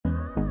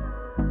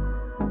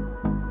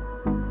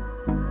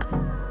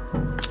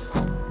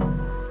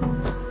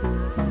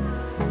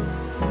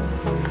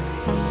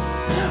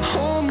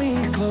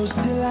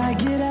close till I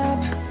get up.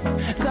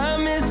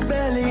 Time is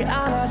barely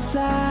on our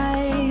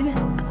side.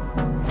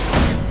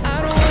 I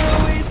don't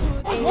wanna waste.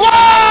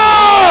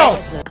 Whoa!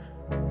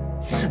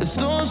 The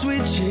storms we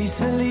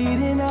chase are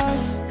leading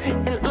us,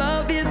 and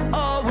love is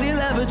all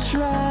we'll ever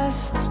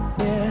trust.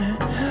 Yeah,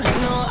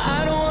 no, I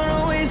don't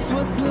wanna waste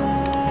what's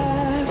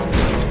left.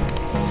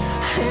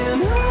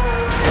 And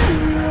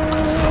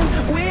on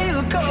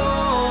we'll go,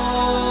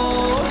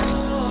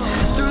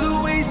 through the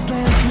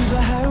wastelands, through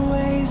the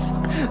highways,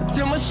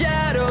 till my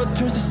shadow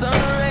turns to sun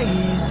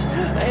rays.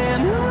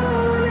 And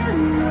on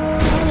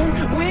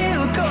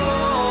we'll go,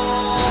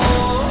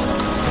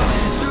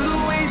 through the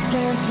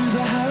wastelands, through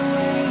the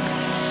highways,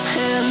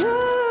 and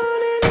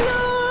on we'll go.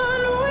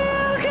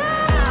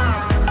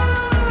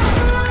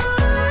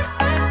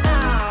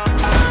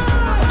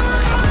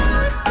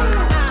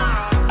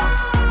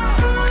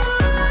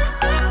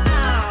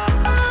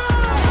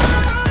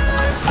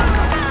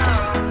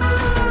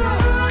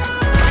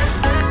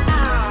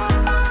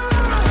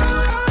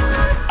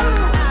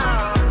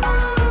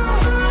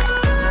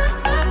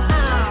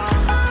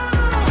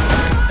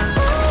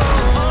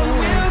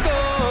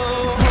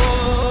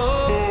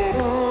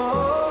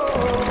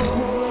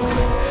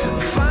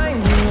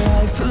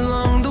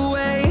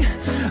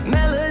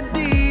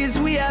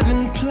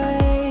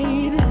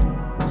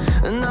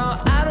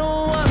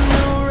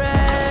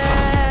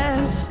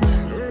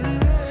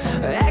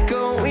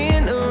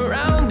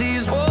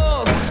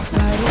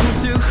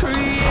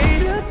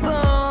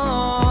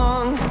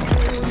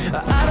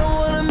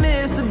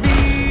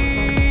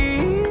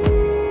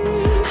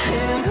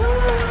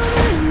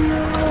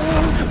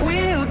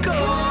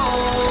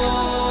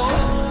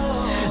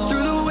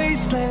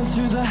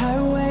 Through the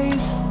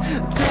highways,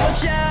 till our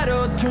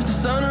shadow turns to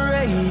sun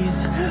rays.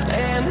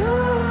 And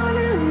on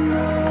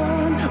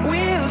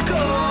we'll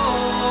go,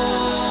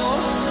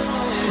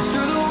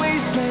 through the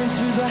wastelands,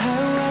 through the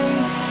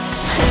highways,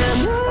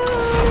 and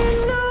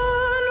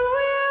on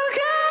we'll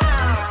go.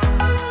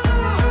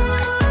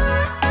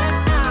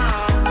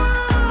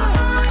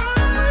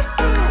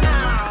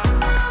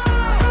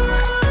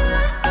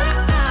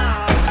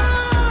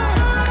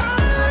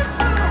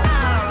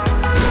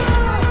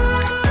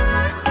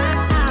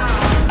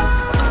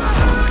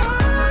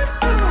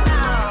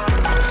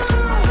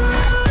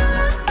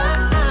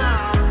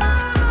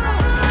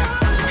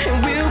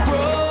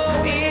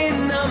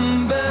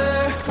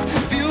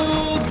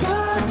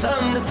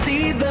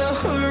 See the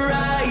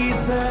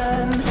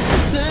horizon,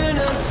 turn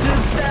us to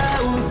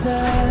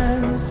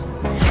thousands,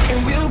 and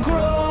we'll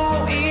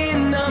grow in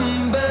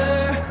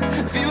number,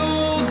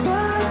 fueled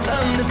by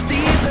them to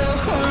see the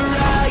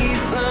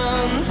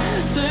horizon,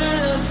 turn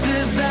us to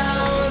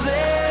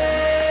thousands.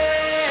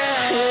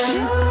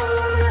 And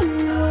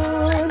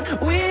on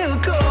we'll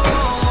go,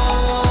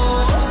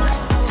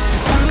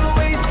 through the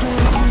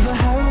wastelands, through the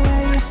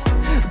highways,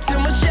 till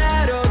my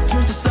shadow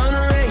turns to sun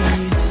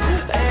rays.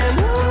 And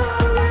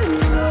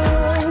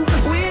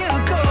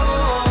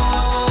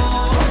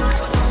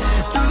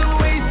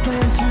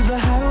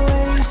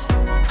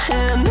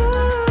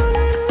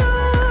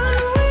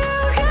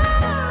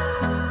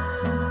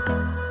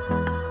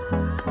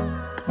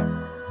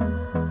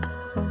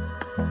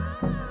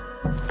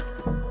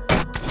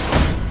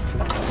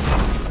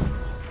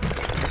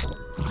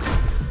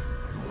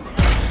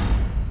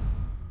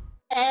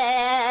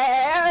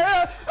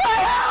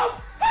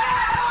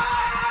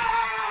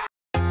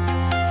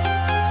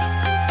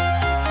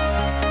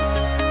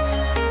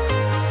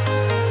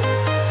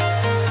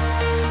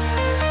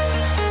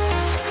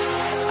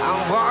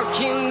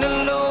walking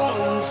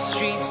alone, the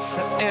streets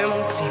are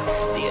empty.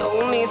 The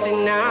only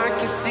thing I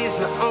can see is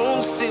my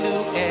own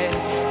silhouette.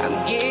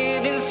 I'm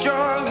getting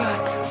stronger,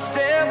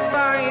 step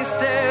by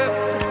step.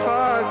 The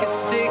clock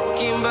is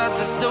ticking, but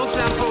there's no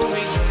time for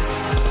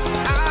regrets.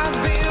 I've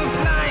been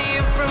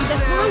flying from The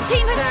town blue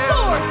team to has town,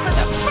 scored for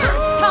the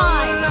first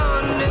time! from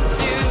London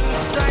to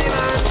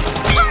Taiwan.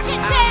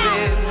 Target I've down!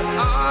 been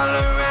all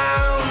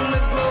around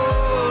the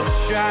globe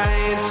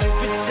trying to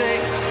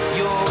protect